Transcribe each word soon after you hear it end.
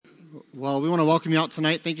Well, we want to welcome you out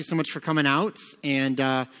tonight. Thank you so much for coming out, and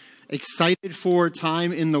excited for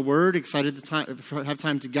time in the Word, excited to have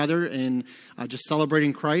time together and just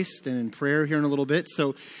celebrating Christ and in prayer here in a little bit.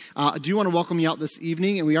 So I do want to welcome you out this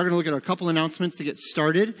evening, and we are going to look at a couple announcements to get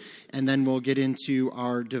started, and then we'll get into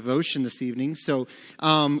our devotion this evening. So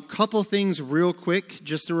couple things real quick,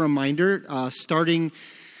 just a reminder, starting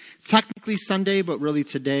technically Sunday, but really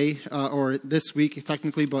today, or this week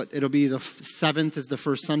technically, but it'll be the 7th is the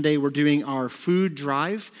first Sunday. We're doing our food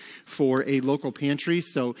drive for a local pantry.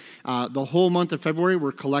 So the whole month of February,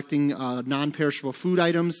 we're collecting non-perishable food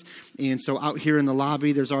items. And so out here in the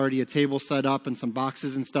lobby, there's already a table set up and some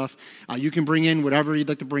boxes and stuff. You can bring in whatever you'd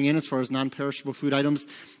like to bring in as far as non-perishable food items.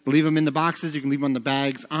 Leave them in the boxes. You can leave them on the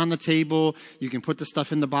bags on the table. You can put the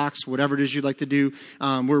stuff in the box, whatever it is you'd like to do.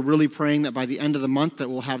 We're really praying that by the end of the month that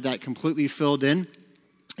we'll have that completely filled in.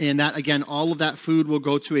 And that, again, all of that food will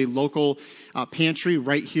go to a local pantry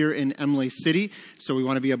right here in Emily City. So we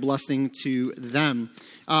want to be a blessing to them.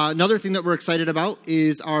 Another thing that we're excited about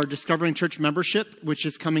is our Discovering Church membership, which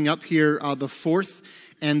is coming up here the 4th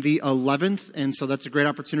and the 11th. And so that's a great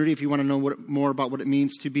opportunity if you want to know more about what it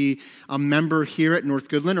means to be a member here at North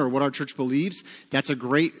Goodland or what our church believes. That's a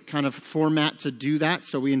great kind of format to do that.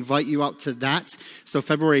 So we invite you out to that. So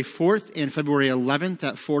February 4th and February 11th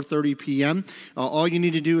at 4:30 p.m. All you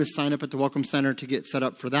need to do is sign up at the Welcome Center to get set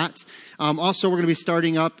up for that. Also, we're going to be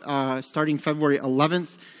starting February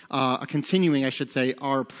 11th. Continuing, I should say,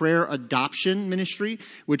 our prayer adoption ministry,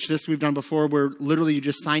 which we've done before, where literally you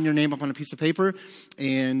just sign your name up on a piece of paper,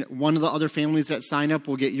 and one of the other families that sign up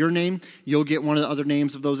will get your name. You'll get one of the other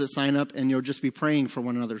names of those that sign up, and you'll just be praying for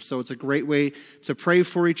one another. So it's a great way to pray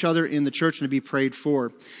for each other in the church and to be prayed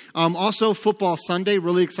for. Also, Football Sunday.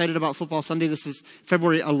 Really excited about Football Sunday. This is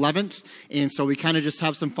February 11th, and so we kind of just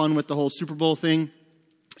have some fun with the whole Super Bowl thing.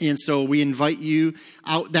 And so we invite you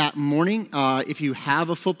out that morning. If you have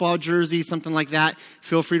a football jersey, something like that,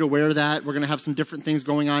 feel free to wear that. We're going to have some different things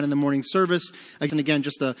going on in the morning service. And again,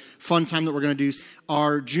 just a fun time that we're going to do.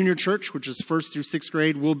 Our junior church, which is 1st through 6th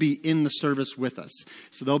grade, will be in the service with us.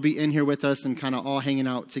 So they'll be in here with us and kind of all hanging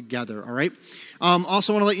out together, all right?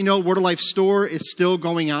 Also want to let you know, Word of Life store is still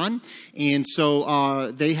going on. And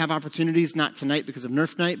so they have opportunities, not tonight because of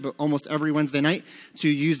Nerf night, but almost every Wednesday night to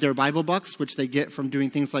use their Bible bucks, which they get from doing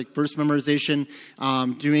things like verse memorization,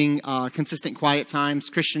 doing consistent quiet times,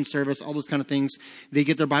 Christian service, all those kind of things. They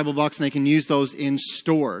get their Bible bucks and they can use those in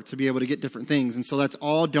store to be able to get different things. And so that's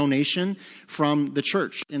all donation from the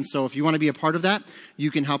church. And so if you want to be a part of that,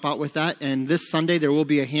 you can help out with that. And this Sunday, there will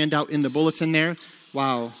be a handout in the bulletin there.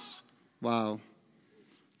 Wow.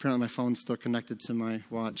 Apparently my phone's still connected to my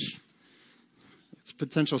watch. It's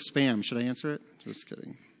potential spam. Should I answer it? Just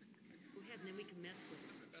kidding. Go ahead, and then we can mess with it.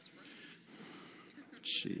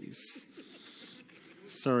 Jeez.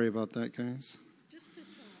 Sorry about that, guys.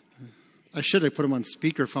 I should have put them on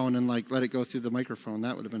speakerphone and let it go through the microphone.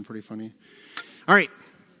 That would have been pretty funny. All right.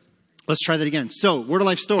 Let's try that again. So, Word of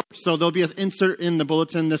Life store. So there'll be an insert in the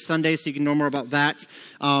bulletin this Sunday so you can know more about that.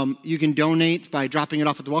 You can donate by dropping it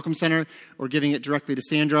off at the Welcome Center or giving it directly to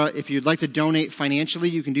Sandra. If you'd like to donate financially,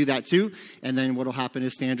 you can do that too. And then what will happen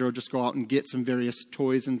is Sandra will just go out and get some various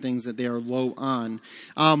toys and things that they are low on.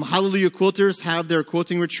 Hallelujah Quilters have their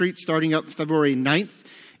quilting retreat starting up February 9th.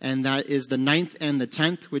 And that is the 9th and the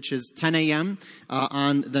 10th, which is 10 a.m.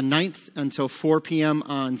 On the 9th until 4 p.m.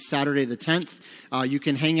 on Saturday the 10th. You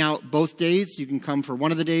can hang out both days. You can come for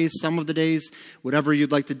one of the days, some of the days, whatever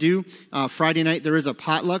you'd like to do. Friday night, there is a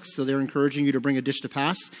potluck, so they're encouraging you to bring a dish to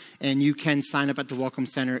pass. And you can sign up at the Welcome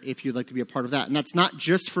Center if you'd like to be a part of that. And that's not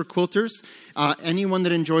just for quilters. Anyone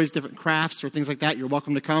that enjoys different crafts or things like that, you're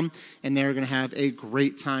welcome to come. And they're going to have a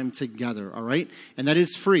great time together, all right? And that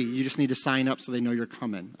is free. You just need to sign up so they know you're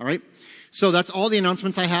coming. All right. So that's all the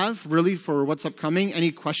announcements I have really for what's upcoming.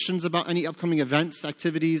 Any questions about any upcoming events,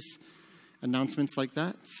 activities, announcements like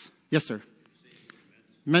that? Yes, sir.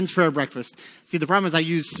 Men's prayer breakfast. See, the problem is I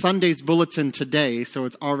used Sunday's bulletin today, so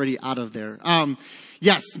it's already out of there.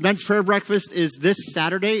 Yes, men's prayer breakfast is this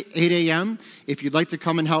Saturday, 8 a.m. If you'd like to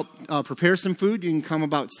come and help prepare some food, you can come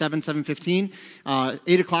about 7:15.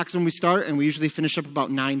 8 o'clock is when we start, and we usually finish up about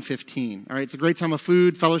 9:15. All right, it's a great time of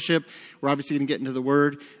food, fellowship. We're obviously going to get into the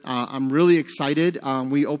Word. I'm really excited.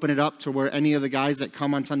 We open it up to where any of the guys that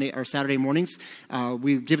come on Sunday or Saturday mornings,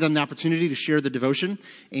 we give them the opportunity to share the devotion.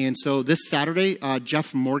 And so this Saturday,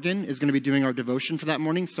 Jeff Morgan is going to be doing our devotion for that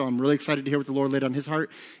morning. So I'm really excited to hear what the Lord laid on his heart.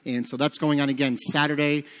 And so that's going on again Saturday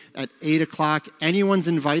at 8 o'clock. Anyone's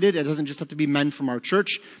invited. It doesn't just have to be men from our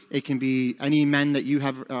church. It can be any men that you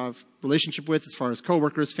have a relationship with as far as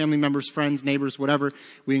coworkers, family members, friends, neighbors, whatever.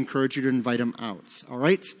 We encourage you to invite them out. All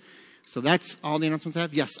right? So that's all the announcements I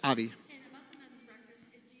have. Yes, Avi. And about the men's breakfast,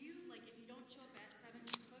 do you, like, if you don't show up at 7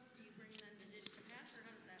 to cook, do you bring them the dish to pass, or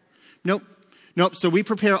how does that work? Nope. So we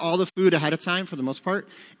prepare all the food ahead of time for the most part.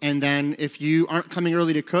 And then if you aren't coming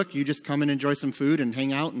early to cook, you just come and enjoy some food and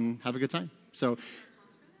hang out and have a good time. So,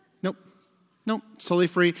 nope. Nope, totally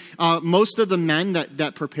free. Most of the men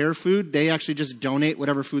that prepare food, they actually just donate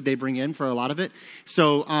whatever food they bring in for a lot of it.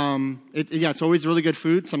 So, it's always really good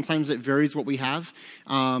food. Sometimes it varies what we have.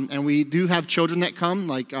 And we do have children that come,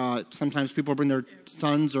 like sometimes people bring their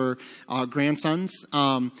sons or grandsons.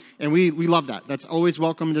 And we love that. That's always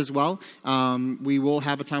welcomed as well. We will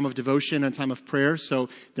have a time of devotion and a time of prayer, so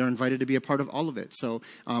they're invited to be a part of all of it. So,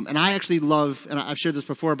 and I actually love, and I've shared this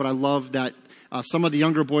before, but I love that some of the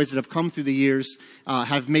younger boys that have come through the years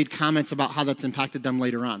have made comments about how that's impacted them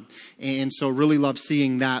later on. And so really love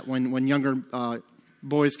seeing that when younger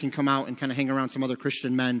boys can come out and kind of hang around some other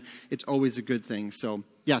Christian men, it's always a good thing. So,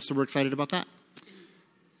 yeah, so we're excited about that.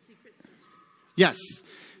 Secret Sister. Yes.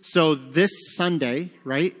 So this Sunday,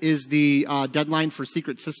 right, is the deadline for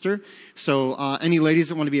Secret Sister. So any ladies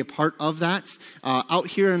that want to be a part of that, out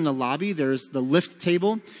here in the lobby, there's the lift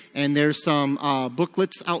table, and there's some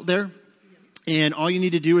booklets out there. And all you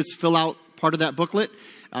need to do is fill out part of that booklet.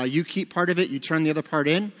 You keep part of it, you turn the other part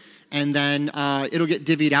in, and then it'll get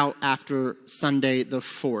divvied out after Sunday the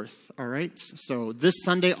 4th. All right? So this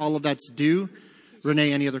Sunday, all of that's due.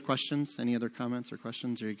 Renee, any other questions? Any other comments or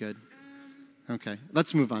questions? Are you good? Okay,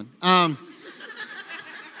 let's move on.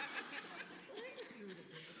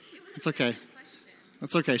 It's okay.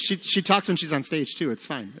 It's okay. She talks when she's on stage, too. It's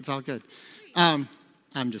fine. It's all good.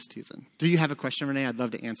 I'm just teasing. Do you have a question, Renee? I'd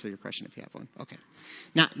love to answer your question if you have one. Okay.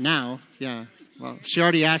 Now, yeah. Well, she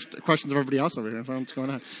already asked questions of everybody else over here, so what's going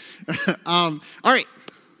on? All right.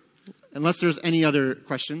 Unless there's any other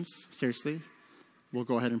questions, seriously, we'll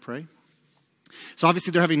go ahead and pray. So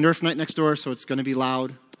obviously they're having Nerf night next door, so it's going to be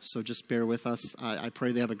loud. So just bear with us. I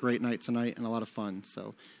pray they have a great night tonight and a lot of fun.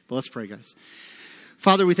 But let's pray, guys.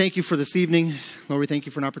 Father, we thank you for this evening. Lord, we thank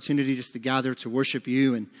you for an opportunity just to gather to worship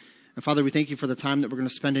you. And Father, we thank you for the time that we're going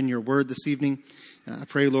to spend in your word this evening. I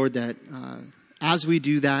pray, Lord, that as we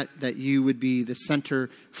do that you would be the center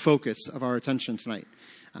focus of our attention tonight.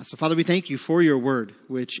 So, Father, we thank you for your word,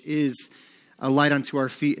 which is a light unto our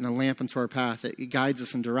feet and a lamp unto our path. It guides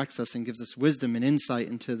us and directs us and gives us wisdom and insight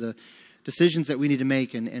into the decisions that we need to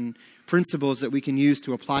make and principles that we can use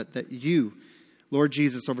to apply that you, Lord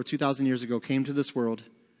Jesus, over 2,000 years ago, came to this world.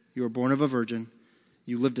 You were born of a virgin.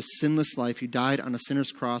 You lived a sinless life. You died on a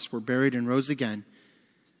sinner's cross, were buried, and rose again.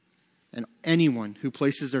 And anyone who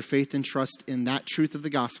places their faith and trust in that truth of the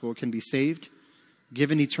gospel can be saved,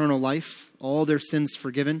 given eternal life, all their sins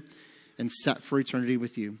forgiven, and set for eternity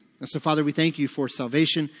with you. And so, Father, we thank you for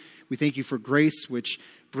salvation. We thank you for grace, which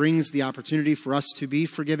brings the opportunity for us to be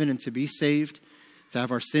forgiven and to be saved, to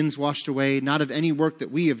have our sins washed away, not of any work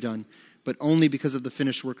that we have done, but only because of the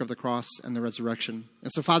finished work of the cross and the resurrection.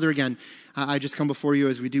 And so, Father, again, I just come before you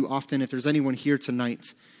as we do often. If there's anyone here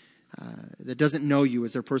tonight that doesn't know you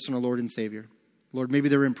as their personal Lord and Savior, Lord, maybe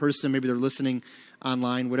they're in person, maybe they're listening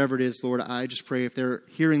online, whatever it is, Lord, I just pray if they're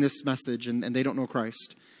hearing this message and they don't know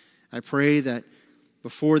Christ, I pray that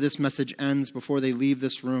before this message ends, before they leave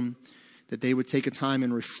this room, that they would take a time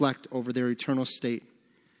and reflect over their eternal state.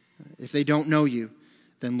 If they don't know you,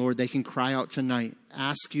 then, Lord, they can cry out tonight,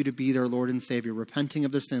 ask you to be their Lord and Savior, repenting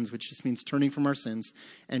of their sins, which just means turning from our sins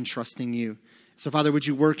and trusting you. So, Father, would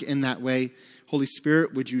you work in that way? Holy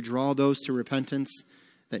Spirit, would you draw those to repentance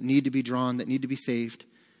that need to be drawn, that need to be saved,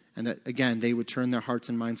 and that, again, they would turn their hearts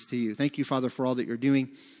and minds to you. Thank you, Father, for all that you're doing.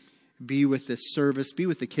 Be with this service. Be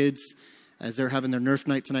with the kids as they're having their Nerf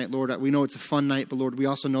night tonight, Lord. We know it's a fun night, but, Lord, we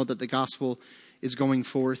also know that the gospel is going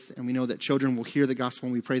forth, and we know that children will hear the gospel,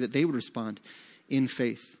 and we pray that they would respond in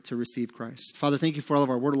faith to receive Christ. Father, thank you for all of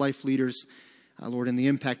our Word of Life leaders, Lord, and the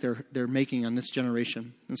impact they're making on this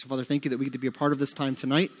generation. And so, Father, thank you that we get to be a part of this time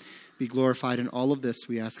tonight. Be glorified in all of this,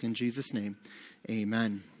 we ask in Jesus' name.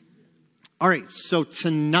 Amen. All right, so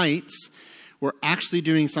tonight we're actually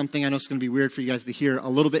doing something I know it's going to be weird for you guys to hear, a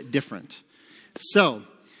little bit different. So,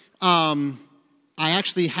 I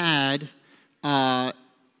actually had the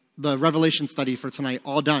Revelation study for tonight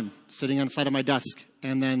all done, sitting on the side of my desk,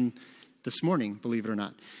 and then this morning, believe it or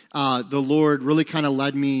not, the Lord really kind of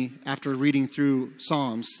led me after reading through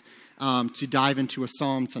Psalms to dive into a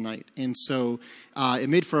psalm tonight. And so it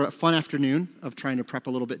made for a fun afternoon of trying to prep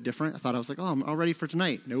a little bit different. I was like, I'm all ready for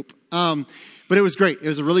tonight. Nope. But it was great. It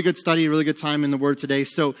was a really good study, a really good time in the Word today.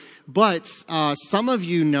 But some of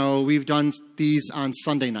you know we've done these on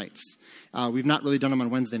Sunday nights. We've not really done them on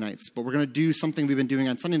Wednesday nights, but we're going to do something we've been doing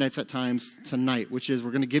on Sunday nights at times tonight, which is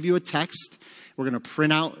we're going to give you a text. We're going to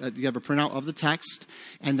print out, you have a printout of the text,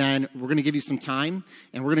 and then we're going to give you some time,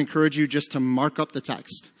 and we're going to encourage you just to mark up the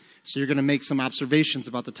text. So you're going to make some observations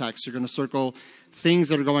about the text. You're going to circle things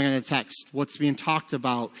that are going on in the text, what's being talked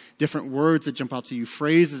about, different words that jump out to you,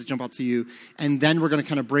 phrases that jump out to you, and then we're going to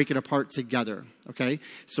kind of break it apart together, okay?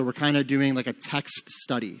 So we're kind of doing like a text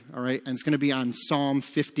study, all right? And it's going to be on Psalm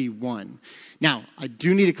 51. Now, I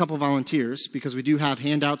do need a couple volunteers because we do have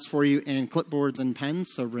handouts for you and clipboards and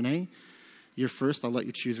pens. So Renee, you're first. I'll let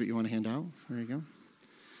you choose what you want to hand out. There you go.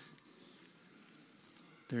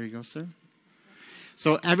 There you go, sir.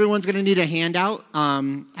 So everyone's going to need a handout.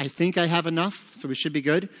 I think I have enough, so we should be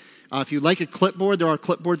good. If you'd like a clipboard, there are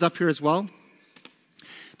clipboards up here as well.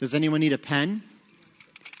 Does anyone need a pen?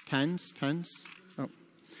 Pens? Oh. Do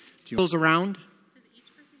you those around? Does each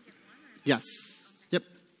person get one? Or Yes. Yep.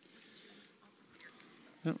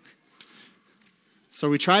 So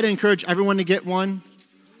we try to encourage everyone to get one.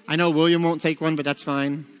 I know William won't take one, but that's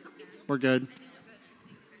fine. We're good.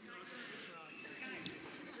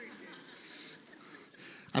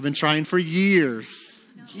 I've been trying for years.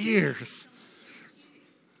 He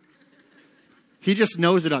just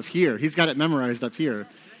knows it up here. He's got it memorized up here.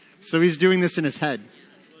 So he's doing this in his head.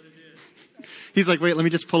 He's like, wait, let me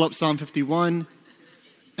just pull up Psalm 51.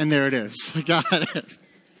 And there it is. I got it.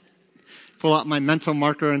 Pull out my mental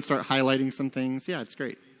marker and start highlighting some things. Yeah, it's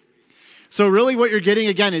great. So really what you're getting,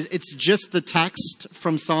 again, is it's just the text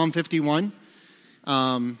from Psalm 51.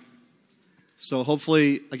 So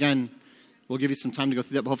hopefully, again, we'll give you some time to go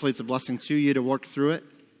through that, but hopefully it's a blessing to you to work through it.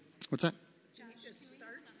 What's that?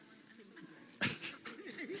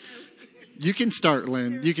 You can start,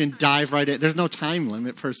 Lynn. You can dive right in. There's no time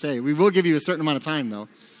limit per se. We will give you a certain amount of time, though.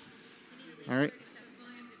 All right?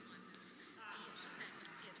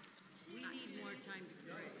 we need more time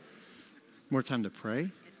to pray More time to pray? at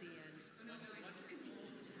the end.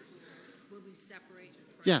 Will we separate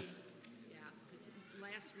and pray? Yeah. Yeah, because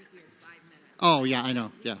last week we had 5 minutes. Oh, yeah, I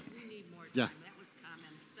know. Yeah. We need more time. Yeah. That was common.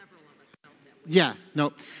 Several of us felt that way. Yeah.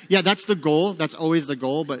 No. Yeah, that's the goal. That's always the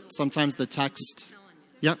goal, but sometimes the text. I'm telling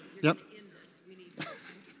you. Yep. In this, we need more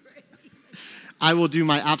time to pray. I will do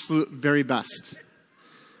my absolute very best.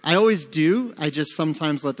 I always do. I just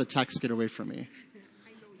sometimes let the text get away from me.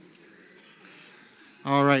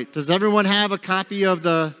 All right. Does everyone have a copy of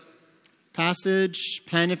the passage?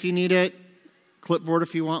 Pen if you need it. Clipboard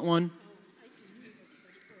if you want one.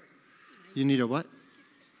 You need a what?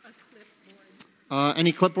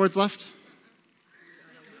 Any clipboards left?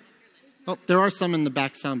 Oh, there are some in the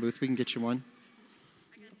back sound booth. We can get you one.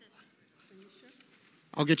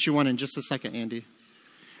 I'll get you one in just a second, Andy.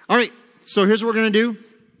 All right, so here's what we're going to do.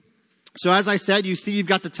 So as I said, you see you've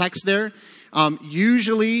got the text there.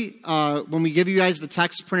 Usually, when we give you guys the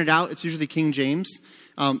text printed out, it's usually King James.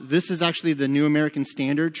 This is actually the New American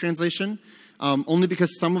Standard translation, only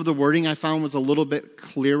because some of the wording I found was a little bit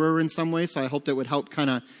clearer in some ways, so I hope that would help kind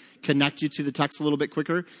of connect you to the text a little bit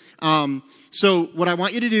quicker. So what I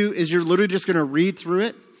want you to do is you're literally just going to read through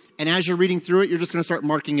it, and as you're reading through it, you're just going to start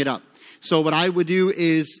marking it up. So what I would do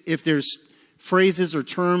is if there's phrases or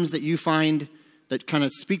terms that you find that kind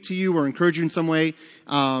of speak to you or encourage you in some way,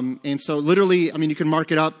 and so literally, I mean, you can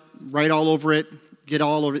mark it up, write all over it, get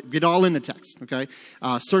all in the text, okay?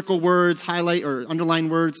 Circle words, highlight or underline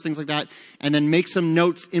words, things like that, and then make some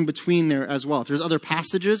notes in between there as well. If there's other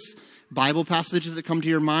passages, Bible passages that come to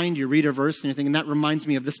your mind, you read a verse and you're thinking, that reminds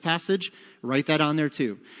me of this passage, write that on there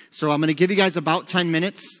too. So I'm going to give you guys about 10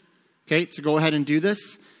 minutes, okay, to go ahead and do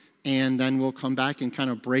this, and then we'll come back and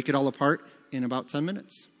kind of break it all apart in about 10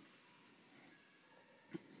 minutes.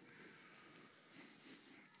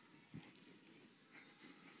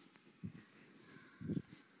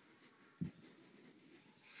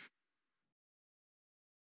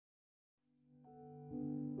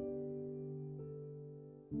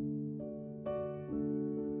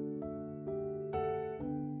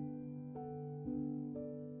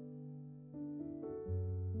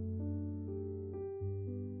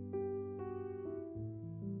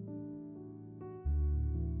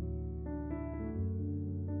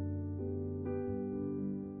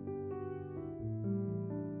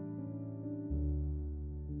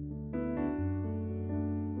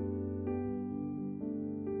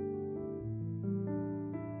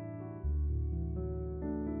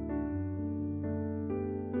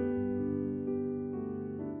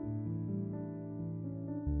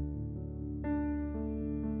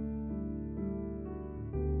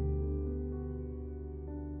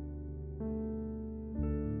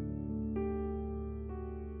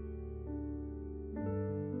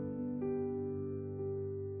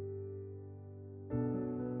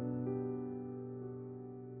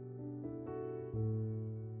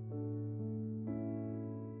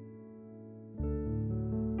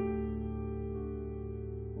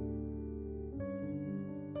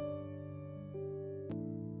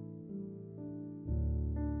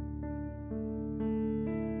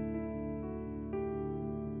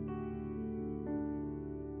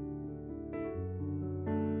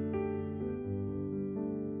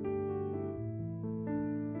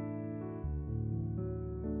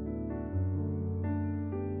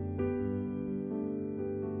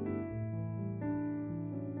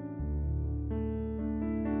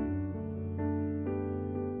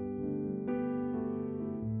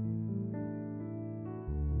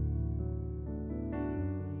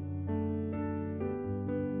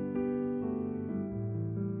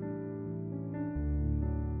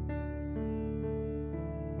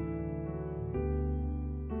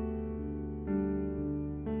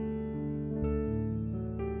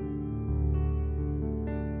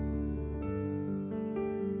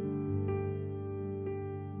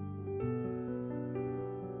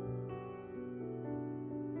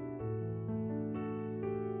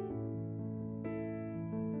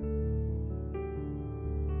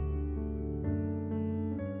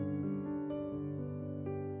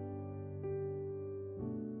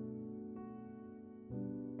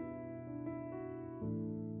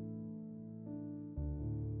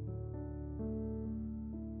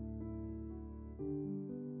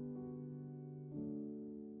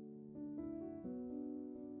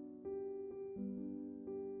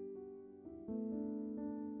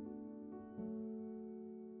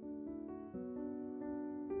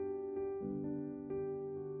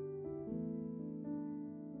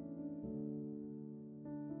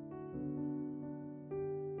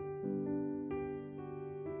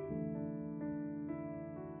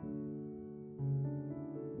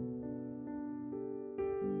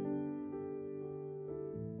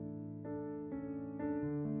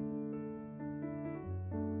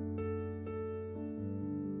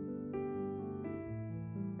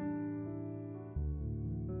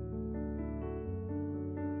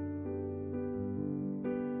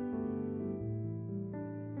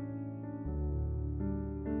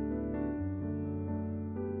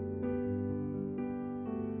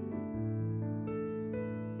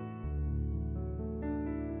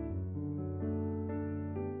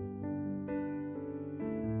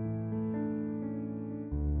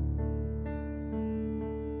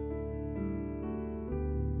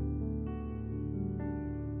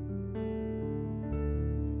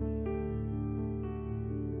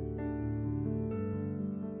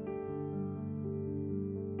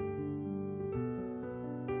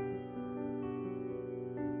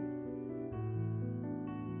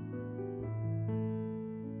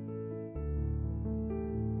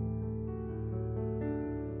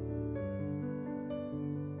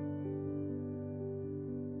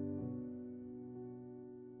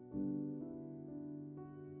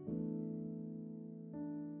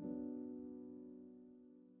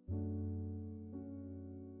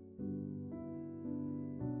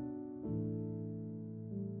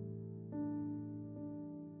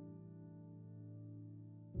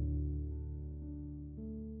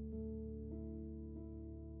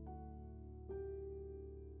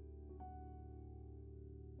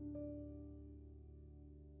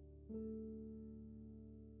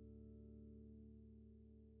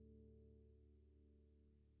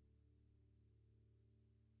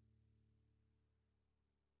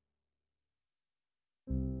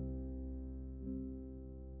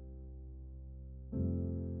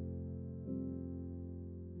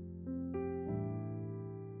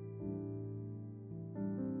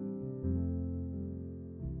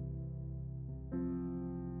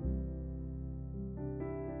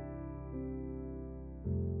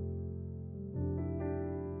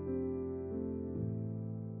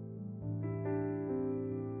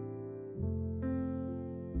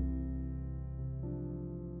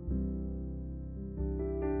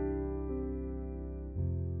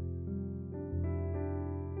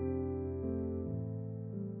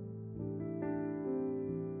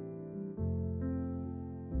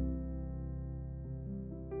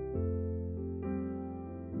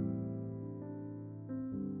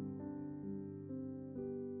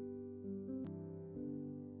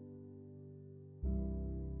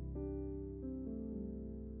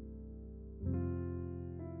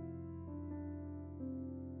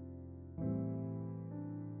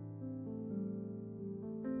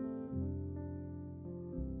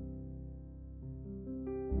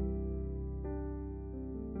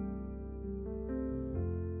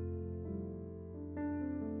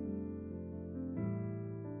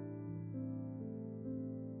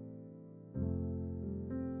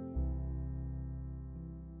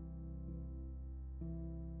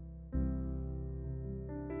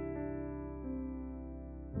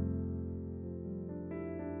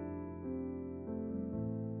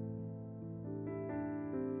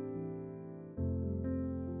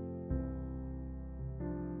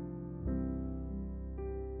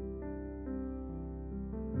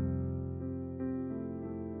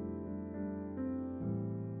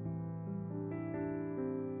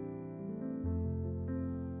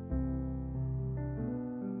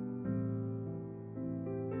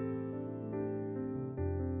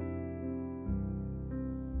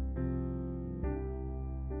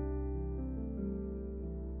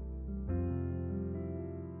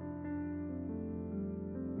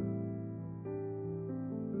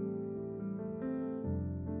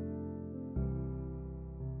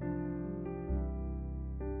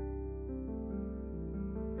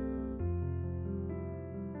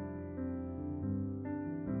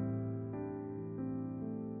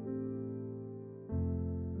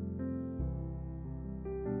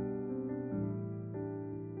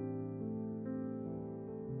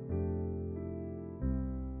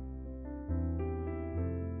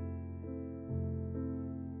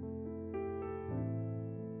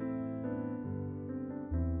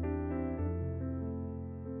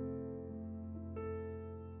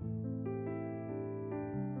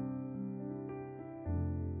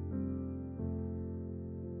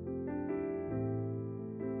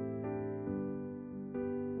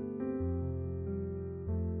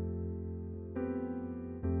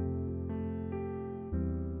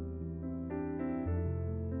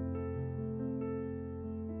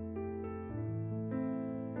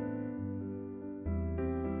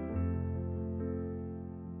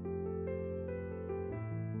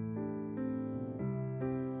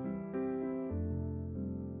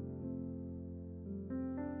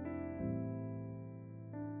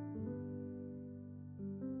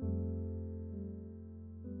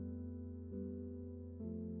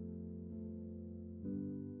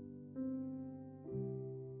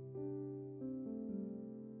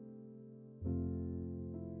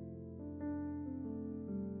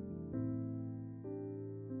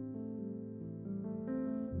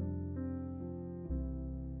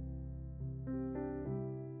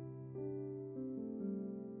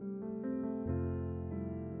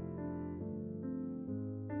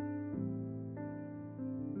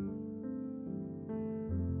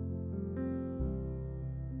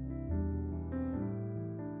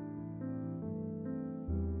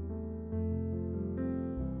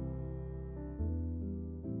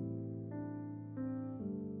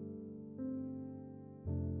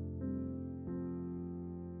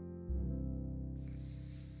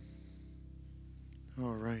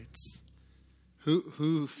 All right.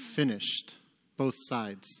 Who finished both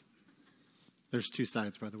sides? There's two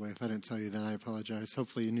sides, by the way. If I didn't tell you that, I apologize.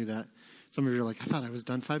 Hopefully you knew that. Some of you are like, I thought I was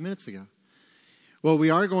done 5 minutes ago. Well, we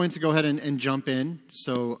are going to go ahead and jump in.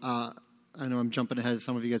 So I know I'm jumping ahead.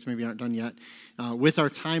 Some of you guys maybe aren't done yet. With our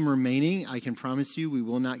time remaining, I can promise you we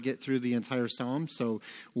will not get through the entire psalm. So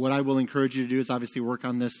what I will encourage you to do is obviously work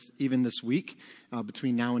on this even this week.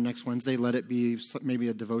 Between now and next Wednesday, let it be maybe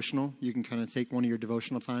a devotional. You can kind of take one of your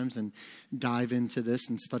devotional times and dive into this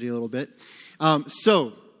and study a little bit.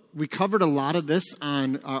 So we covered a lot of this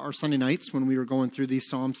on our Sunday nights when we were going through these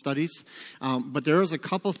psalm studies. But there is a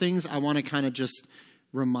couple things I want to kind of just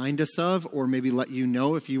remind us of, or maybe let you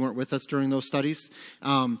know if you weren't with us during those studies.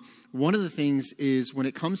 One of the things is when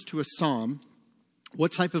it comes to a psalm,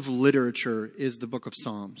 what type of literature is the book of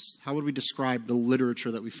Psalms? How would we describe the literature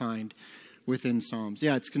that we find within Psalms?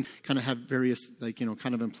 Yeah, it's kind of have various,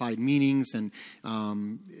 kind of implied meanings, and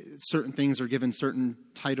certain things are given certain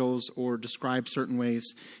titles or described certain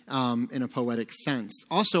ways in a poetic sense.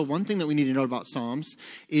 Also, one thing that we need to know about Psalms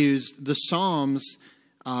is the Psalms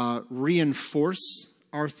reinforce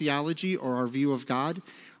our theology or our view of God,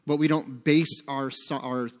 but we don't base our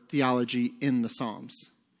theology in the Psalms.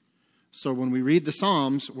 So when we read the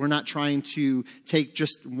Psalms, we're not trying to take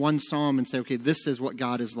just one psalm and say, okay, this is what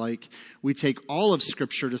God is like. We take all of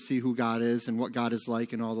Scripture to see who God is and what God is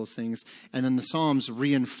like and all those things. And then the Psalms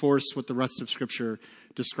reinforce what the rest of Scripture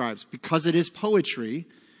describes. Because it is poetry,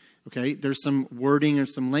 okay, there's some wording or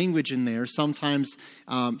some language in there. Sometimes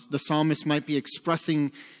the psalmist might be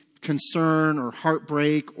expressing concern or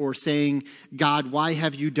heartbreak or saying, God, why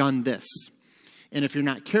have you done this? And if you're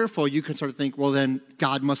not careful, you can start to think, well, then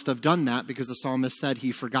God must have done that because the psalmist said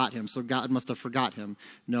he forgot him. So God must have forgot him.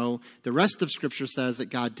 No, the rest of Scripture says that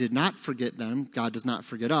God did not forget them. God does not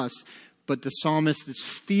forget us. But the psalmist is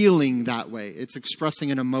feeling that way. It's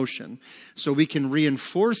expressing an emotion. So we can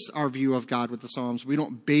reinforce our view of God with the Psalms. We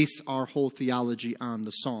don't base our whole theology on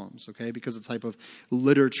the Psalms, okay, because of the type of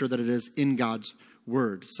literature that it is in God's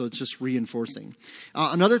word. So it's just reinforcing.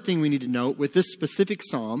 Another thing we need to note with this specific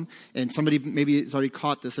psalm, and somebody maybe has already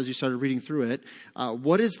caught this as you started reading through it,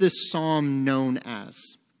 what is this psalm known as?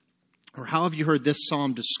 Or how have you heard this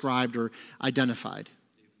psalm described or identified?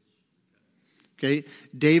 Okay,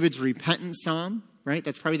 David's repentant psalm, right?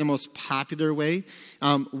 That's probably the most popular way.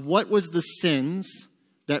 What was the sins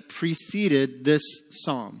that preceded this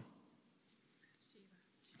psalm?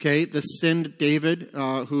 Okay, the sin David,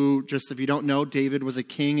 who, just if you don't know, David was a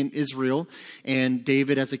king in Israel, and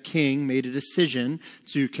David as a king made a decision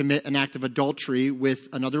to commit an act of adultery with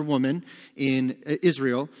another woman in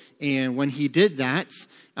Israel. And when he did that,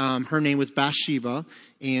 her name was Bathsheba.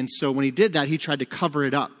 And so when he did that, he tried to cover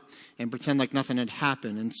it up and pretend like nothing had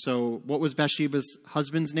happened. And so what was Bathsheba's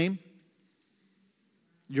husband's name?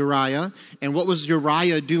 Uriah. And what was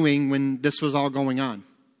Uriah doing when this was all going on?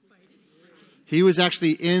 He was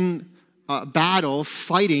actually in battle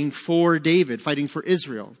fighting for David, fighting for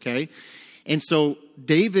Israel, okay? And so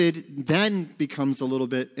David then becomes a little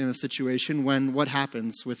bit in a situation when what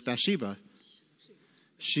happens with Bathsheba?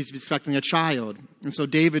 She's expecting a child. And so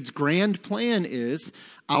David's grand plan is,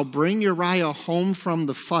 I'll bring Uriah home from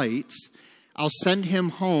the fight. I'll send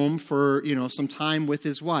him home for, some time with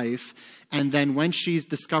his wife. And then when she's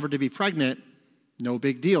discovered to be pregnant, no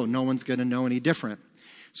big deal. No one's going to know any different.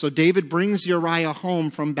 So David brings Uriah home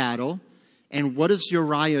from battle. And what does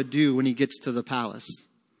Uriah do when he gets to the palace?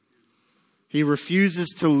 He refuses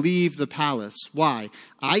to leave the palace. Why?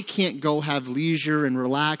 I can't go have leisure and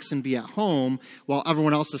relax and be at home while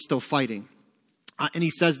everyone else is still fighting. And he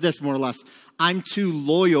says this more or less, I'm too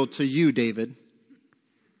loyal to you, David.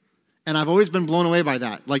 And I've always been blown away by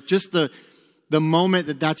that. Like just the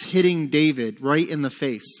moment that's hitting David right in the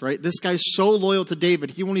face, right? This guy's so loyal to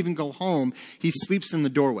David, he won't even go home. He sleeps in the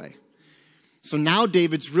doorway. So now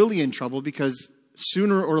David's really in trouble because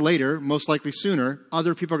sooner or later, most likely sooner,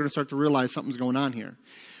 other people are going to start to realize something's going on here.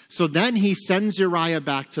 So then he sends Uriah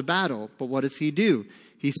back to battle. But what does he do?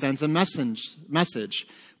 He sends a message.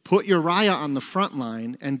 Put Uriah on the front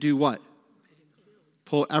line and do what?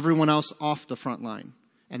 Pull everyone else off the front line.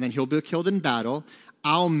 And then he'll be killed in battle.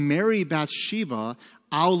 I'll marry Bathsheba.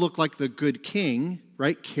 I'll look like the good king,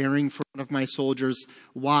 right? Caring for one of my soldiers'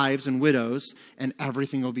 wives and widows, and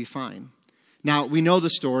everything will be fine. Now, we know the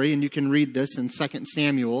story, and you can read this in 2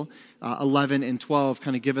 Samuel 11 and 12,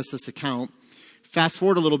 kind of give us this account. Fast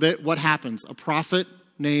forward a little bit, what happens? A prophet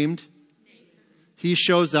named Nathan. He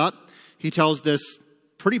shows up. He tells this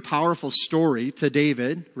pretty powerful story to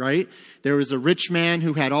David, right? There was a rich man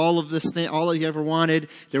who had all of this thing, all he ever wanted.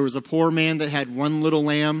 There was a poor man that had one little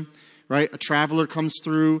lamb, right? A traveler comes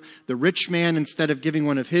through. The rich man, instead of giving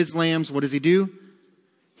one of his lambs, what does he do?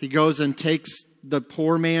 He goes and takes the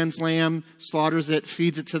poor man's lamb, slaughters it,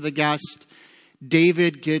 feeds it to the guest.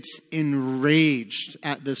 David gets enraged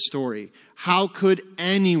at this story. How could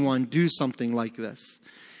anyone do something like this?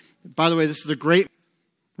 By the way, this is a great,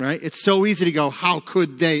 right? It's so easy to go, how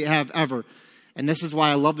could they have ever? And this is why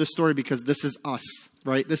I love this story, because this is us,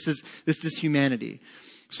 right? This is humanity.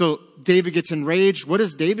 So David gets enraged. What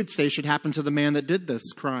does David say should happen to the man that did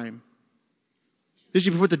this crime? He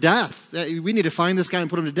should be put to death. We need to find this guy and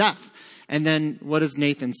put him to death. And then what does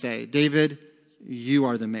Nathan say? David, you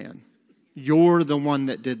are the man. You're the one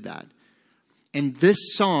that did that. And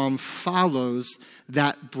this psalm follows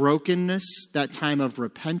that brokenness, that time of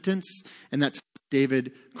repentance, and that time of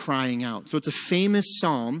David crying out. So it's a famous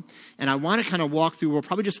psalm, and I want to kind of we'll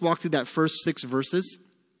probably just walk through that first 6 verses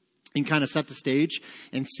and kind of set the stage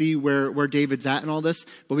and see where David's at and all this.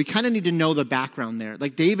 But we kind of need to know the background there.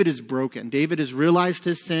 Like, David is broken. David has realized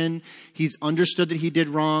his sin. He's understood that he did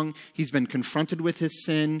wrong. He's been confronted with his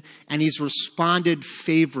sin, and he's responded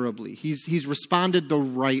favorably. He's responded the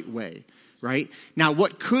right way, right? Now,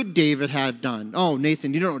 what could David have done? Oh,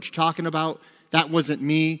 Nathan, you don't know what you're talking about. That wasn't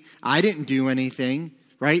me. I didn't do anything,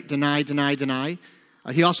 right? Deny, deny, deny.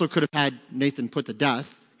 He also could have had Nathan put to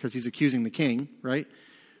death because he's accusing the king, right?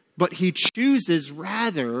 But he chooses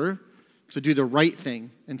rather to do the right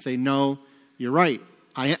thing and say, no, you're right.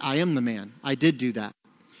 I am the man. I did do that.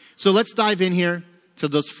 So let's dive in here to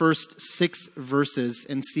those first 6 verses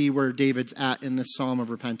and see where David's at in this psalm of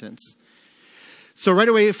repentance. So right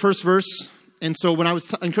away, first verse. And so when I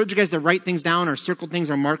encourage you guys to write things down or circle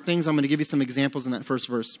things or mark things, I'm going to give you some examples in that first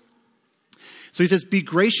verse. So he says, be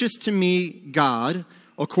gracious to me, God,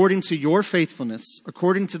 according to your faithfulness,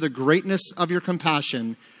 according to the greatness of your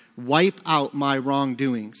compassion, wipe out my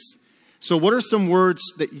wrongdoings. So what are some words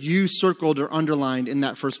that you circled or underlined in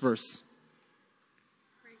that first verse?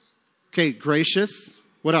 Okay, gracious.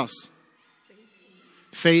 What else?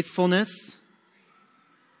 Faithfulness.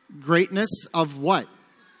 Greatness of what?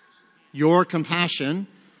 Your compassion.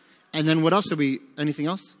 And then what else anything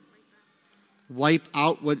else? Wipe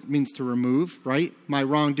out, what means to remove, right? My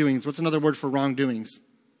wrongdoings. What's another word for wrongdoings?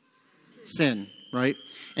 Sin, right?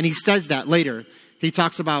 And he says that later. He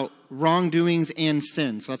talks about wrongdoings and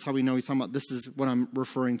sin. So that's how we know he's talking about, this is what I'm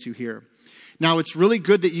referring to here. Now, it's really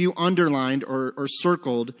good that you underlined or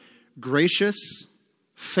circled gracious,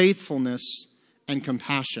 faithfulness, and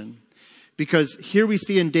compassion. Because here we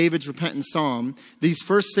see in David's repentant psalm, these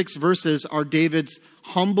first 6 verses are David's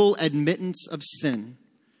humble admittance of sin.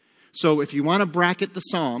 So if you want to bracket the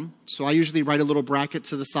psalm, so I usually write a little bracket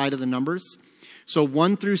to the side of the numbers. So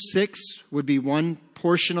 1 through 6 would be one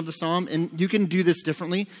portion of the psalm. And you can do this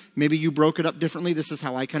differently. Maybe you broke it up differently. This is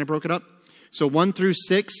how I kind of broke it up. So 1 through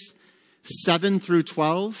 6, 7 through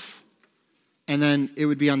 12, and then it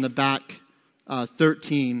would be on the back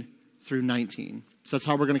 13 through 19. So that's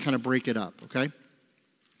how we're going to kind of break it up, okay?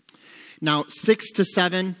 Now, 6 to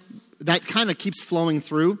 7, that kind of keeps flowing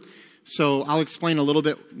through. So I'll explain a little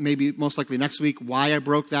bit, maybe most likely next week, why I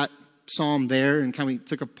broke that psalm there and kind of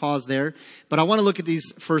took a pause there. But I want to look at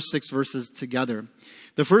these first 6 verses together.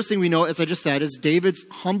 The first thing we know, as I just said, is David's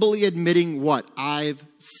humbly admitting what? I've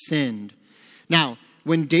sinned. Now,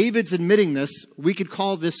 when David's admitting this, we could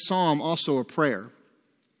call this psalm also a prayer.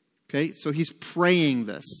 Okay, so he's praying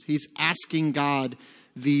this. He's asking God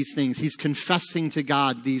these things. He's confessing to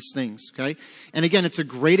God these things, okay? And again, it's a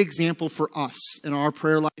great example for us in our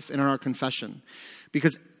prayer life and in our confession.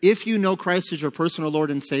 Because if you know Christ as your personal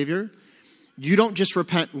Lord and Savior, you don't just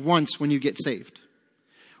repent once when you get saved.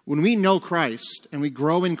 When we know Christ and we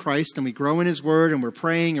grow in Christ and we grow in His Word and we're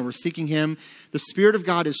praying and we're seeking Him, the Spirit of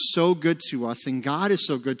God is so good to us and God is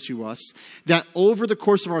so good to us that over the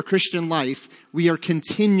course of our Christian life, we are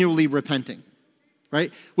continually repenting,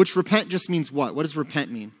 right? Which repent just means what? What does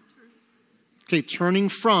repent mean? Okay, turning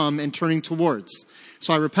from and turning towards.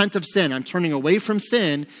 So I repent of sin. I'm turning away from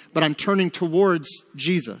sin, but I'm turning towards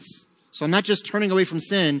Jesus. So I'm not just turning away from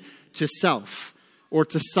sin to self or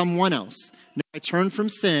to someone else. No, I turn from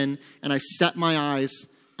sin and I set my eyes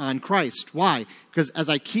on Christ. Why? Because as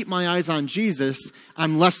I keep my eyes on Jesus,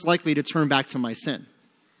 I'm less likely to turn back to my sin.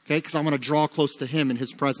 Okay? Because I want to draw close to Him in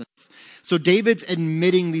His presence. So David's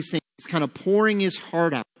admitting these things. He's kind of pouring his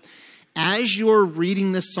heart out. As you're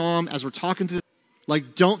reading this psalm, as we're talking through this,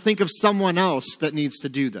 like, don't think of someone else that needs to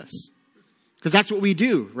do this. Because that's what we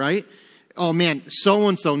do, right? Oh man,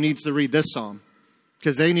 so-and-so needs to read this psalm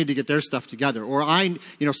because they need to get their stuff together. Or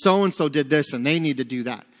so-and-so did this and they need to do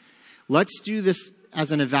that. Let's do this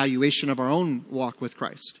as an evaluation of our own walk with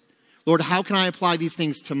Christ. Lord, how can I apply these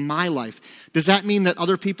things to my life? Does that mean that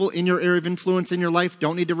other people in your area of influence in your life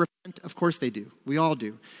don't need to repent? Of course they do. We all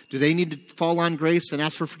do. Do they need to fall on grace and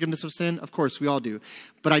ask for forgiveness of sin? Of course, we all do.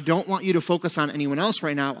 But I don't want you to focus on anyone else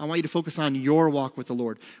right now. I want you to focus on your walk with the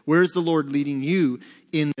Lord. Where is the Lord leading you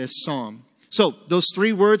in this psalm? So those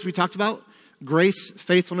 3 words we talked about, grace,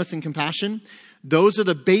 faithfulness, and compassion, those are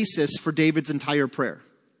the basis for David's entire prayer.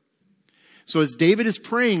 So as David is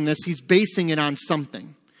praying this, he's basing it on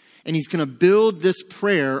something. And he's going to build this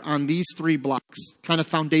prayer on these 3 blocks, kind of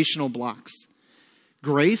foundational blocks.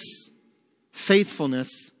 Grace,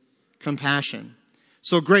 faithfulness, compassion.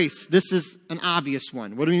 So grace, this is an obvious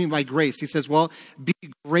one. What do we mean by grace? He says, well, be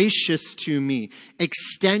gracious to me.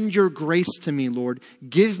 Extend your grace to me, Lord.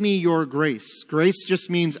 Give me your grace. Grace just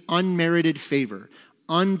means unmerited favor,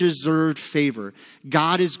 undeserved favor.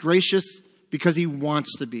 God is gracious because he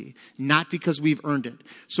wants to be, not because we've earned it.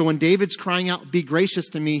 So when David's crying out, be gracious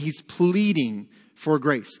to me, he's pleading for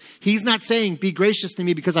grace. He's not saying, be gracious to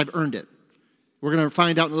me because I've earned it. We're going to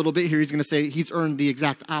find out in a little bit here. He's going to say he's earned the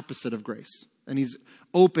exact opposite of grace. And he's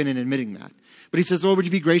open in admitting that. But he says, Lord, would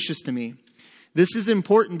you be gracious to me? This is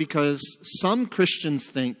important because some Christians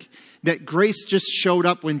think that grace just showed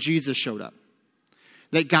up when Jesus showed up.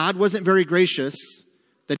 That God wasn't very gracious,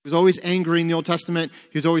 that he was always angry in the Old Testament.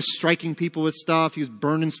 He was always striking people with stuff. He was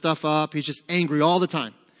burning stuff up. He's just angry all the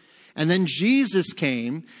time. And then Jesus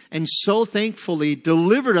came and so thankfully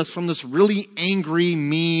delivered us from this really angry,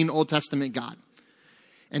 mean Old Testament God.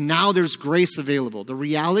 And now there's grace available. The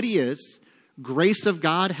reality is, grace of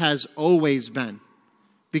God has always been,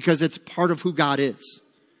 because it's part of who God is.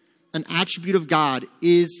 An attribute of God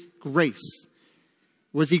is grace.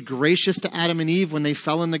 Was he gracious to Adam and Eve when they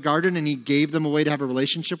fell in the garden and he gave them a way to have a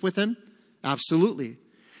relationship with him? Absolutely.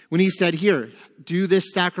 When he said, here, do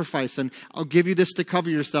this sacrifice and I'll give you this to cover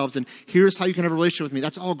yourselves and here's how you can have a relationship with me.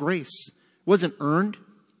 That's all grace. It wasn't earned,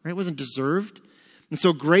 right? It wasn't deserved. And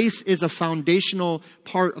so grace is a foundational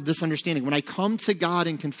part of this understanding. When I come to God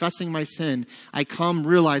and confessing my sin, I come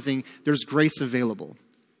realizing there's grace available.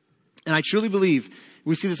 And I truly believe,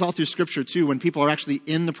 we see this all through Scripture too, when people are actually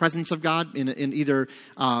in the presence of God, in either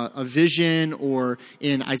a vision or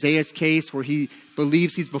in Isaiah's case where he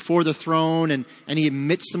believes he's before the throne and he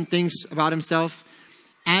admits some things about himself.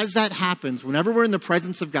 As that happens, whenever we're in the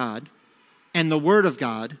presence of God and the Word of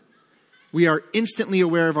God, we are instantly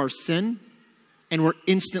aware of our sin and we're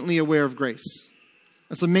instantly aware of grace.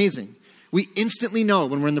 That's amazing. We instantly know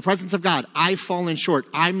when we're in the presence of God, I've fallen short.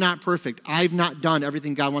 I'm not perfect. I've not done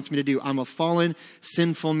everything God wants me to do. I'm a fallen,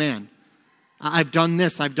 sinful man. I've done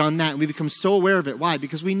this, I've done that. And we become so aware of it. Why?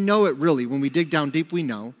 Because we know it really. When we dig down deep, we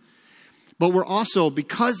know. But we're also,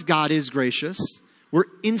 because God is gracious, we're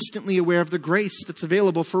instantly aware of the grace that's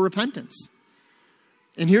available for repentance.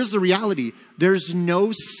 And here's the reality. There's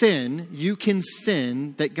no sin you can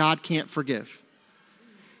sin that God can't forgive.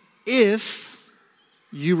 If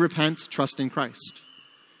you repent, trust in Christ.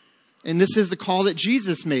 And this is the call that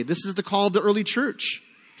Jesus made. This is the call of the early church.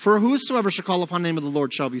 For whosoever shall call upon the name of the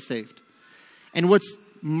Lord shall be saved. And what's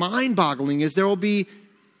mind-boggling is there will be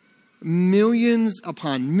millions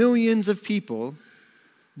upon millions of people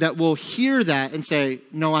that will hear that and say,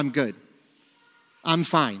 no, I'm good. I'm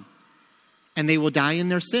fine. And they will die in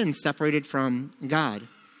their sins separated from God.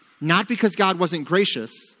 Not because God wasn't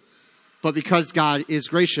gracious, but because God is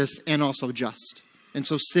gracious and also just. And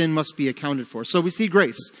so sin must be accounted for. So we see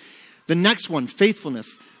grace. The next one,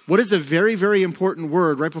 faithfulness. What is a very, very important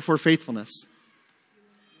word right before faithfulness?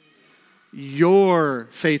 Your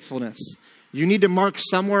faithfulness. You need to mark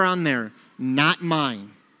somewhere on there, not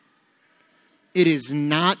mine. It is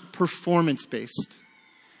not performance-based.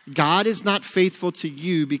 God is not faithful to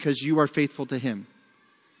you because you are faithful to him.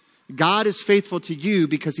 God is faithful to you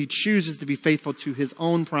because he chooses to be faithful to his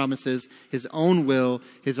own promises, his own will,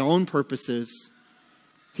 his own purposes.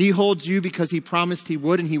 He holds you because he promised he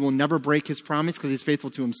would, and he will never break his promise because he's faithful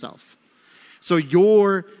to himself. So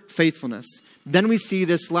your faithfulness. Then we see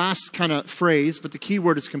this last kind of phrase, but the key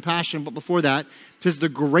word is compassion. But before that, it says the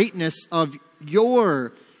greatness of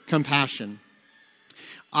your compassion.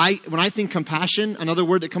 When I think compassion, another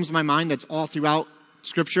word that comes to my mind that's all throughout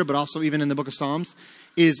Scripture, but also even in the book of Psalms,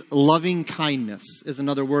 is loving kindness is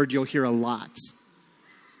another word you'll hear a lot.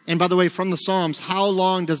 And by the way, from the Psalms, how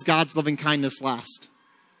long does God's loving kindness last?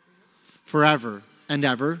 Forever and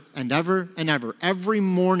ever and ever and ever. Every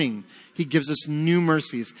morning he gives us new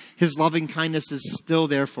mercies. His loving kindness is still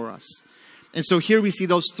there for us. And so here we see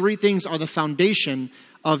those three things are the foundation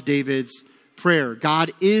of David's prayer.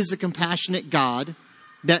 God is a compassionate God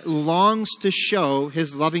that longs to show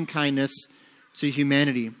his loving kindness to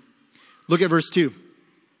humanity. Look at verse 2.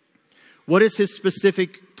 What is his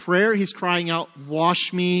specific prayer? He's crying out,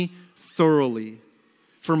 wash me thoroughly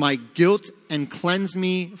for my guilt and cleanse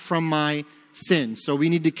me from my sin. So we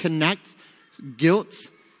need to connect guilt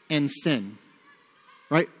and sin,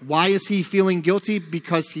 right? Why is he feeling guilty?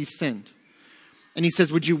 Because he sinned. And he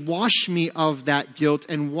says, would you wash me of that guilt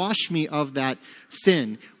and wash me of that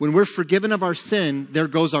sin? When we're forgiven of our sin, there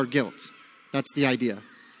goes our guilt. That's the idea.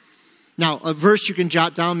 Now, a verse you can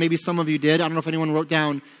jot down, maybe some of you did. I don't know if anyone wrote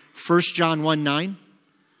down 1 John 1:9.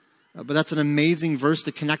 But that's an amazing verse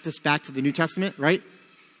to connect us back to the New Testament, right?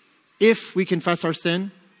 If we confess our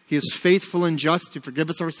sin, he is faithful and just to forgive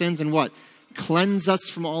us our sins and what? cleanse us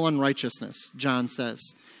from all unrighteousness, John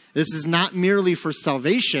says. This is not merely for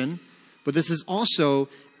salvation, but this is also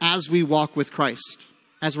as we walk with Christ,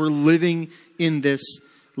 as we're living in this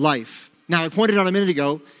life. Now, I pointed out a minute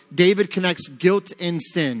ago, David connects guilt and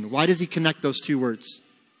sin. Why does he connect those two words?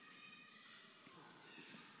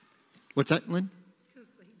 What's that, Lynn?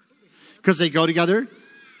 Because they go together.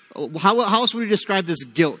 How else would we describe this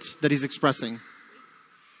guilt that he's expressing?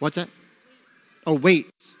 What's that? A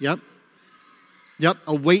weight. Yep.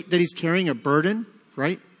 A weight that he's carrying, a burden,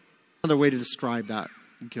 right? Another way to describe that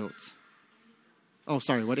guilt. Oh,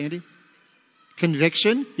 sorry. What, Andy?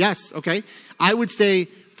 Conviction. Yes. Okay. I would say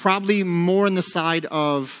probably more on the side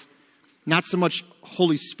of not so much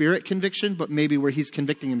Holy Spirit conviction, but maybe where he's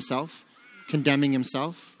convicting himself, condemning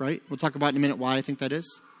himself, right? We'll talk about in a minute why I think that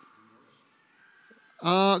is.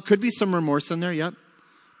 Could be some remorse in there, yep.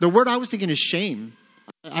 The word I was thinking is shame.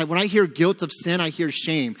 When I hear guilt of sin, I hear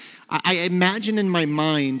shame. I imagine in my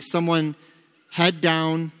mind someone head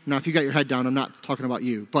down. Now, if you got your head down, I'm not talking about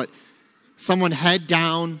you. But someone head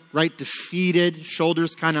down, right, defeated,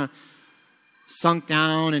 shoulders kind of sunk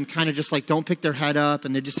down and kind of just like don't pick their head up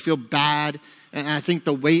and they just feel bad. And I think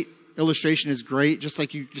the weight illustration is great, just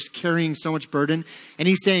like you just carrying so much burden. And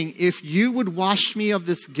he's saying, if you would wash me of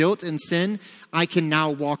this guilt and sin, I can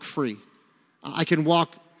now walk free. I can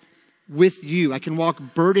walk with you. I can walk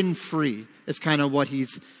burden free is kind of what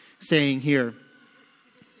he's saying here.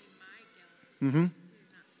 Mm-hmm.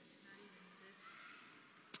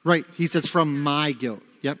 Right. He says from my guilt.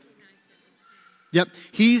 Yep.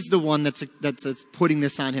 He's the one that's putting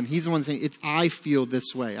this on him. He's the one saying, I feel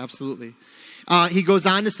this way. Absolutely. He goes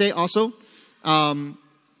on to say also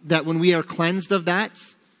that when we are cleansed of that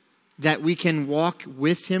we can walk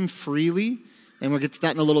with him freely. And we'll get to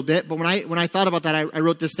that in a little bit. But when I thought about that, I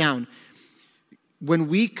wrote this down. When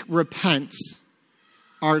we repent,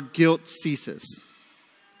 our guilt ceases.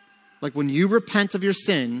 Like when you repent of your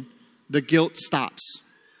sin, the guilt stops.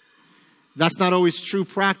 That's not always true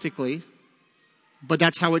practically, but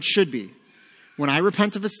that's how it should be. When I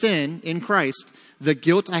repent of a sin in Christ, the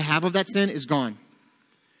guilt I have of that sin is gone.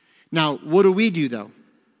 Now, what do we do though?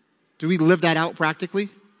 Do we live that out practically?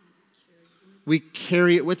 We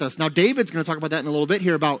carry it with us. Now, David's going to talk about that in a little bit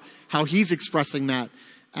here about how he's expressing that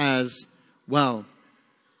as well.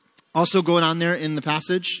 Also going on there in the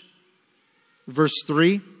passage, verse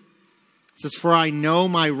 3, it says, for I know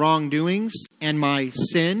my wrongdoings and my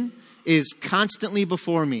sin is constantly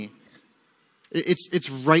before me. It's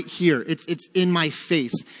right here. It's in my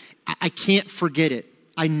face. I can't forget it.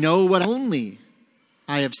 I know what only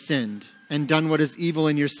I have sinned and done what is evil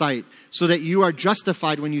in your sight, so that you are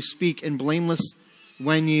justified when you speak and blameless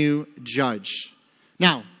when you judge.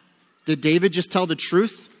 Now, did David just tell the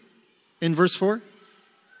truth in verse 4?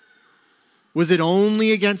 Was it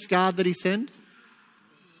only against God that he sinned?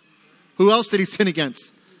 Who else did he sin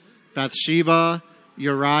against? Bathsheba,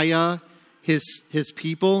 Uriah, his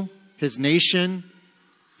people, his nation,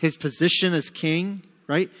 his position as king,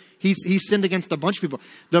 right? He sinned against a bunch of people.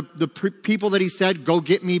 The people that he said, go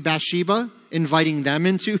get me Bathsheba, inviting them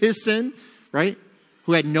into his sin, right?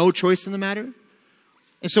 Who had no choice in the matter.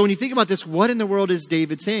 And so when you think about this, what in the world is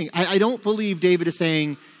David saying? I don't believe David is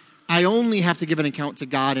saying, I only have to give an account to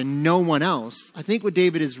God and no one else. I think what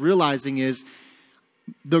David is realizing is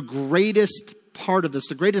the greatest part of this,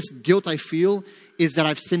 the greatest guilt I feel is that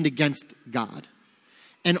I've sinned against God.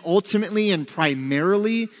 And ultimately and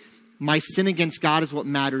primarily, my sin against God is what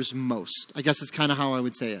matters most. I guess is kind of how I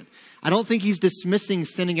would say it. I don't think he's dismissing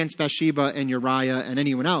sin against Bathsheba and Uriah and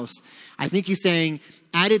anyone else. I think he's saying,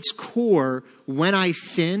 at its core, when I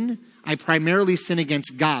sin, I primarily sin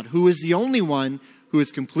against God, who is the only one who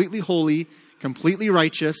is completely holy, completely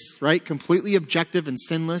righteous, right? Completely objective and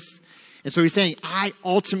sinless. And so he's saying, I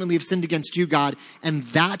ultimately have sinned against you, God, and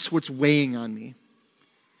that's what's weighing on me.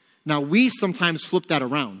 Now, we sometimes flip that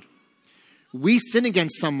around. We sin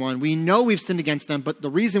against someone. We know we've sinned against them, but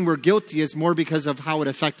the reason we're guilty is more because of how it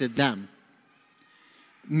affected them.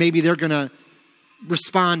 Maybe they're going to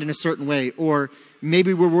respond in a certain way, or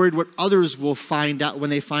maybe we're worried what others will find out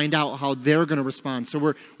when they find out how they're going to respond.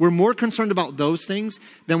 So we're more concerned about those things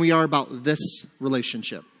than we are about this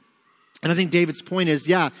relationship. And I think David's point is,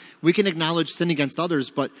 yeah, we can acknowledge sin against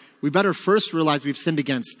others, but we better first realize we've sinned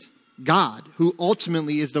against God, who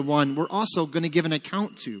ultimately is the one we're also going to give an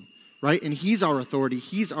account to, right? And he's our authority.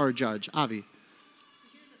 He's our judge. Avi. So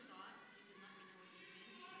here's a thought. You can let me know what you think.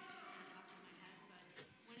 It's not popped in my head, but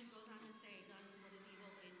when it goes on to say, done what is evil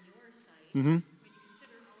in your sight, when you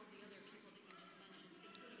consider all of the other people that you just mentioned,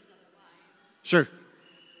 including his other wives, Sure. right?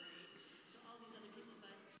 So all these other people,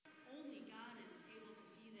 but only God is able to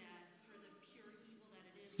see that for the pure evil that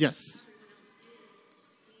it is. Yes. Everyone else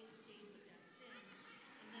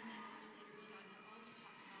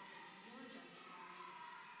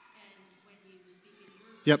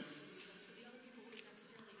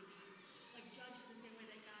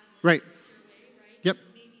Right. Yep.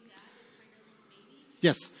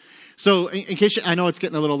 Yes. So in case I know it's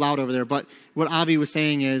getting a little loud over there, but what Avi was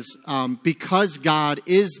saying is because God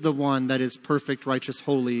is the one that is perfect, righteous,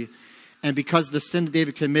 holy, and because the sin that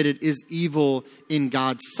David committed is evil in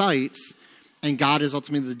God's sight, and God is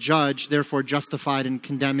ultimately the judge, therefore justified in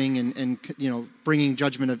condemning and bringing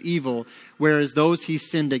judgment of evil, whereas those he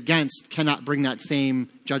sinned against cannot bring that same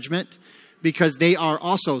judgment because they are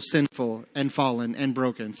also sinful and fallen and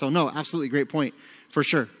broken. So no, absolutely great point for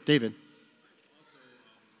sure. David.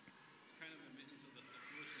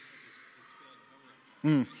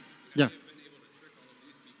 Yeah.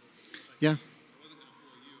 Yeah.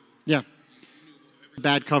 Yeah.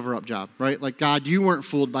 Bad cover-up job, right? Like, God, you weren't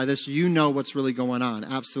fooled by this. You know what's really going on.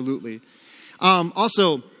 Absolutely.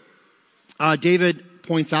 Also, David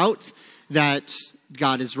points out that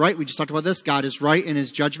God is right. We just talked about this. God is right in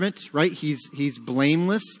his judgment, right? He's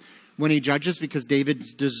blameless when he judges because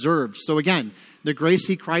David's deserved. So again, the grace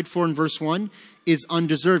he cried for in verse 1 is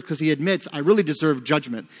undeserved because he admits, I really deserve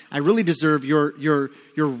judgment. I really deserve your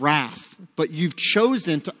wrath. But you've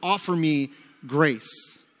chosen to offer me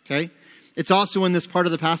grace. Okay? It's also in this part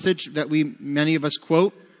of the passage that many of us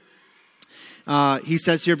quote. He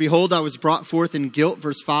says here, behold, I was brought forth in guilt,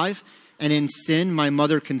 verse 5, and in sin my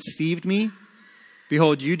mother conceived me.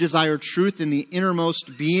 Behold, you desire truth in the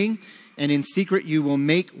innermost being, and in secret you will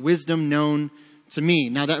make wisdom known to me.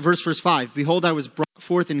 Now that verse 5, behold, I was brought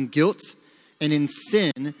forth in guilt, and in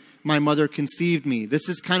sin my mother conceived me. This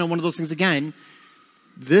is kind of one of those things, again,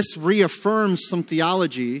 this reaffirms some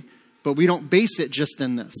theology, but we don't base it just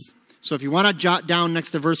in this. So if you want to jot down next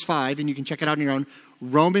to verse 5, and you can check it out on your own,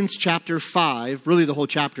 Romans chapter 5, really the whole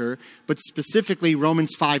chapter, but specifically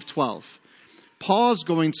Romans 5:12. Paul's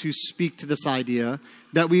going to speak to this idea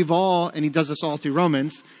that we've all, and he does this all through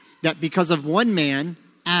Romans, that because of one man,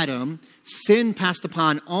 Adam, sin passed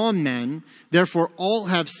upon all men, therefore all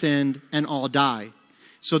have sinned and all die.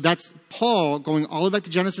 So that's Paul going all the way back to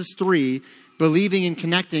Genesis 3, believing and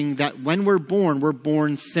connecting that when we're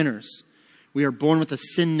born sinners. We are born with a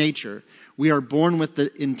sin nature. We are born with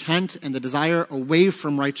the intent and the desire away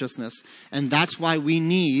from righteousness. And that's why we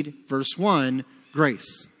need, verse 1,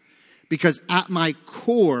 grace. Because at my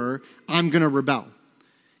core, I'm going to rebel.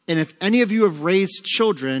 And if any of you have raised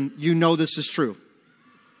children, you know this is true.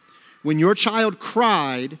 When your child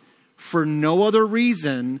cried for no other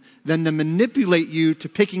reason than to manipulate you to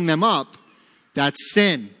picking them up, that's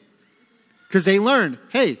sin. Because they learned,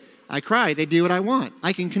 hey, I cry, they do what I want.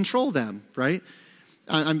 I can control them, right?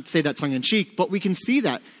 I say that tongue in cheek, but we can see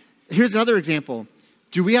that. Here's another example.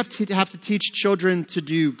 Do we have to teach children to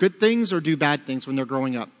do good things or do bad things when they're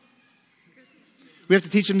growing up? We have to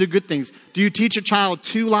teach them to do good things. Do you teach a child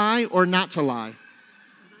to lie or not to lie?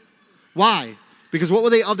 Why? Because what will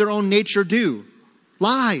they of their own nature do?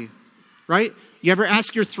 Lie, right? You ever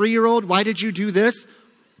ask your 3-year-old, why did you do this?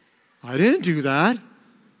 I didn't do that.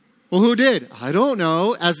 Well, who did? I don't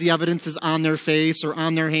know, as the evidence is on their face or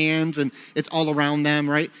on their hands and it's all around them,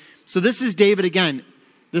 right? So this is David again.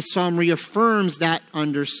 This psalm reaffirms that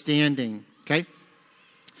understanding, okay?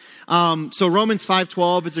 So Romans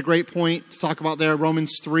 5:12 is a great point to talk about there.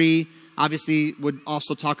 Romans 3 obviously would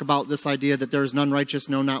also talk about this idea that there is none righteous,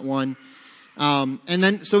 no, not one. And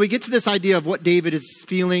then, so we get to this idea of what David is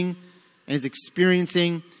feeling and is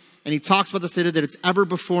experiencing. And he talks about this idea that it's ever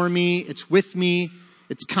before me, it's with me,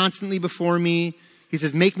 it's constantly before me. He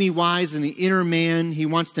says, make me wise in the inner man. He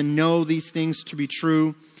wants to know these things to be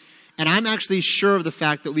true. And I'm actually sure of the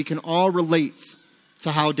fact that we can all relate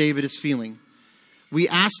to how David is feeling. We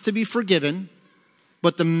ask to be forgiven,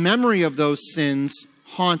 but the memory of those sins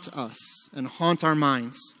haunt us and haunt our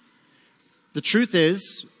minds. The truth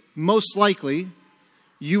is, most likely,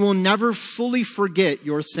 you will never fully forget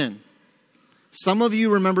your sin. Some of you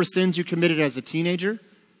remember sins you committed as a teenager,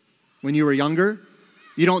 when you were younger.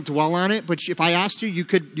 You don't dwell on it, but if I asked you, you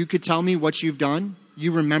could tell me what you've done.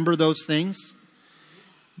 You remember those things.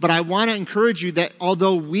 But I want to encourage you that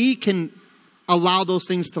although we can allow those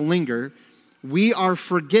things to linger, we are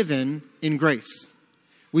forgiven in grace.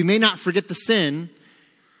 We may not forget the sin,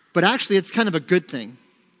 but actually it's kind of a good thing.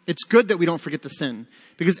 It's good that we don't forget the sin.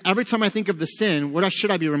 Because every time I think of the sin, what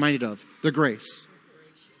should I be reminded of? The grace.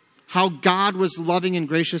 How God was loving and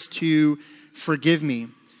gracious to forgive me.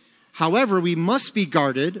 However, we must be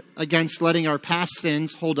guarded against letting our past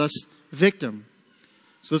sins hold us victim.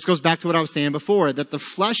 So this goes back to what I was saying before, that the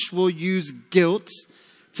flesh will use guilt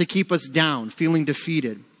to keep us down, feeling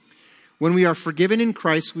defeated. When we are forgiven in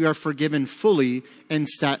Christ, we are forgiven fully and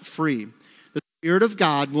set free. The Spirit of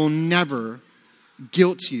God will never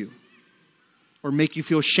guilt you or make you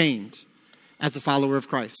feel shamed as a follower of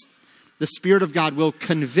Christ. the Spirit of God will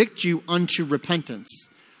convict you unto repentance.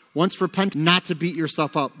 Once repent, not to beat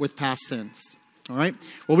yourself up with past sins. All right?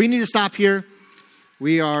 Well, we need to stop here.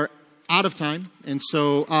 We are out of time. And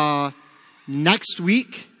so next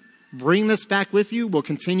week, bring this back with you. We'll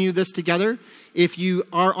continue this together. If you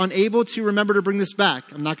are unable to remember to bring this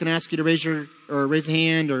back, I'm not going to ask you to raise a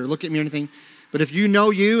hand or look at me or anything. But if you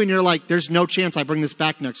know you and you're like, there's no chance I bring this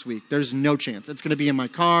back next week. There's no chance. It's going to be in my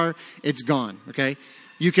car. It's gone. Okay?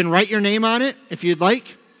 You can write your name on it if you'd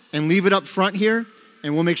like and leave it up front here.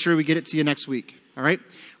 And we'll make sure we get it to you next week. All right?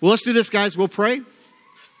 Well, let's do this, guys. We'll pray.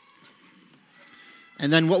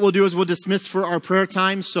 And then what we'll do is we'll dismiss for our prayer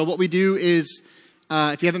time. So what we do is,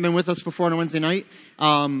 if you haven't been with us before on a Wednesday night,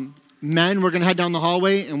 men, we're going to head down the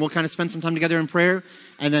hallway and we'll kind of spend some time together in prayer.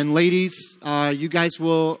 And then ladies, you guys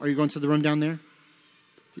are you going to the room down there?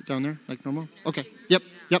 Down there, like normal? Okay. Yep.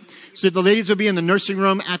 So the ladies will be in the nursing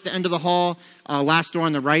room at the end of the hall, last door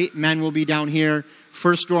on the right. Men will be down here,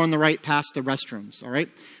 first door on the right, past the restrooms. All right?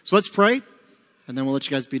 So let's pray, and then we'll let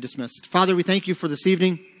you guys be dismissed. Father, we thank you for this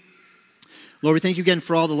evening. Lord, we thank you again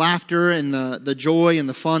for all the laughter and the joy and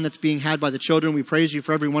the fun that's being had by the children. We praise you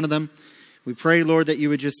for every one of them. We pray, Lord, that you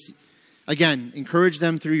would just, again, encourage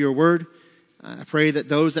them through your word. I pray that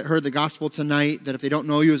those that heard the gospel tonight, that if they don't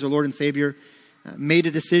know you as their Lord and Savior, made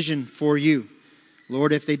a decision for you.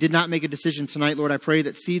 Lord, if they did not make a decision tonight, Lord, I pray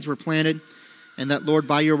that seeds were planted and that, Lord,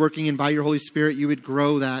 by your working and by your Holy Spirit, you would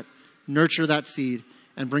grow that, nurture that seed,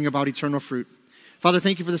 and bring about eternal fruit. Father,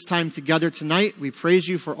 thank you for this time together tonight. We praise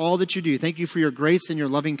you for all that you do. Thank you for your grace and your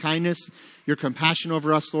loving kindness, your compassion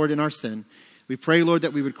over us, Lord, in our sin. We pray, Lord,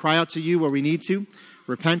 that we would cry out to you where we need to,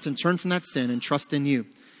 repent and turn from that sin and trust in you.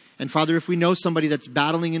 And Father, if we know somebody that's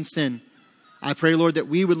battling in sin, I pray, Lord, that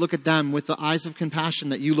we would look at them with the eyes of compassion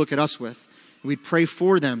that you look at us with. We'd pray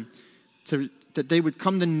for them that they would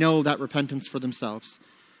come to know that repentance for themselves.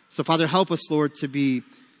 So, Father, help us, Lord, to be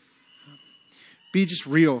just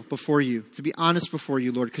real before you, to be honest before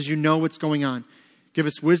you, Lord, because you know what's going on. Give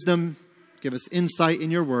us wisdom, give us insight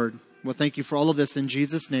in your word. Well, thank you for all of this in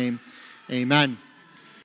Jesus' name. Amen.